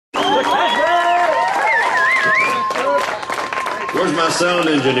Where's my sound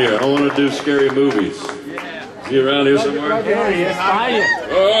engineer? I want to do scary movies. Is he around here somewhere? There he is.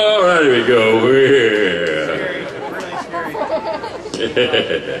 All right, here we go.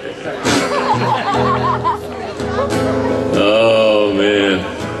 Oh, man.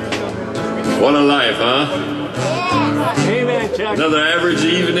 What a life, huh? Amen, Chuck. Another average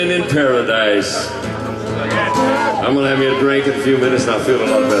evening in paradise. I'm going to have me a drink in a few minutes and I'll feel a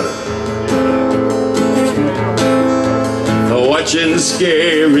lot better. Watching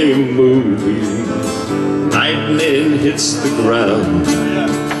scary movies, lightning hits the ground.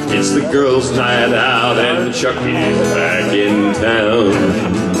 It's the girls' night out and Chuckie's back in town.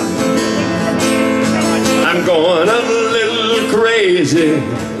 I'm going a little crazy,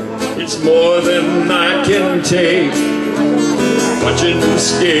 it's more than I can take. Watching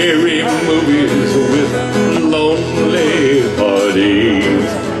scary movies with lonely heartache.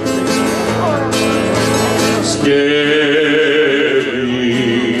 Scary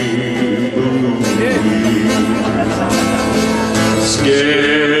movies.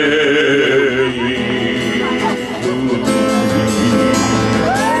 Scary movies.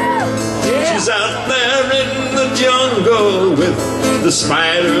 She's out there in the jungle with the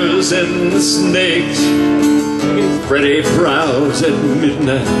spiders and the snakes. Freddie prowls at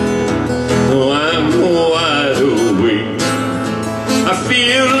midnight. Oh, I'm wide awake. I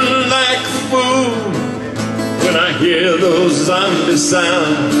feel like a fool when I hear those zombie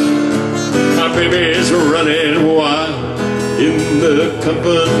sounds. My baby's running wild in the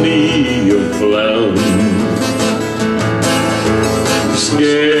company of clowns.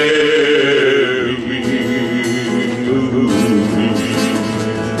 Scary movies.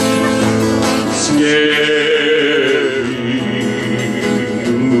 Scary.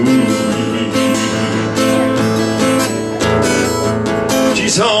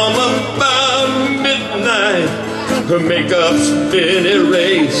 She's home about midnight, her makeup's been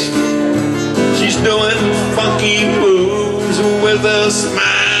erased. She's doing funky moves with a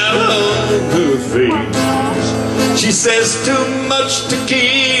smile on her face. She says too much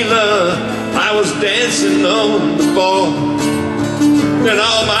tequila, I was dancing on the bar, and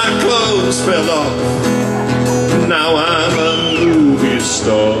all my clothes fell off. Now I'm a movie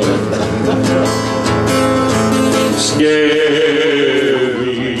star. Scary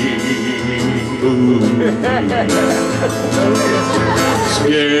movies.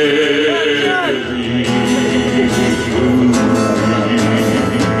 Scary movies.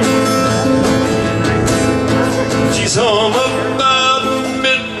 She's home about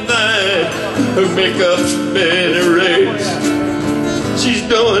midnight, her makeup's been erased. She's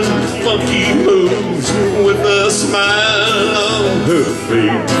doing funky moves with a smile on her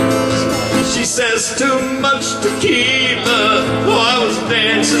face. She says too much tequila, oh, I was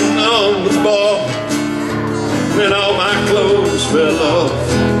dancing on the bar, and all my clothes fell off.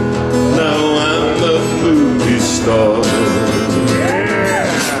 Now I'm a movie star.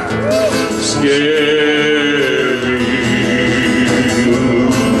 Scary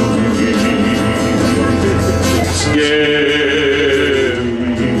movies. Scary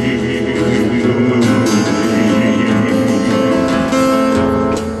movies.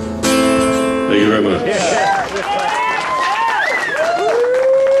 Thank you very much. Did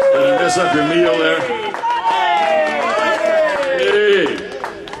I mess up your meal there? Hey.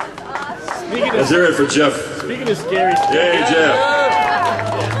 Let's hear it for Jeff. Speaking of scary stuff. Hey, Jeff.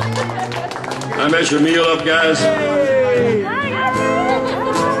 I messed your meal up, guys.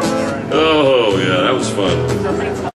 Oh, yeah, that was fun.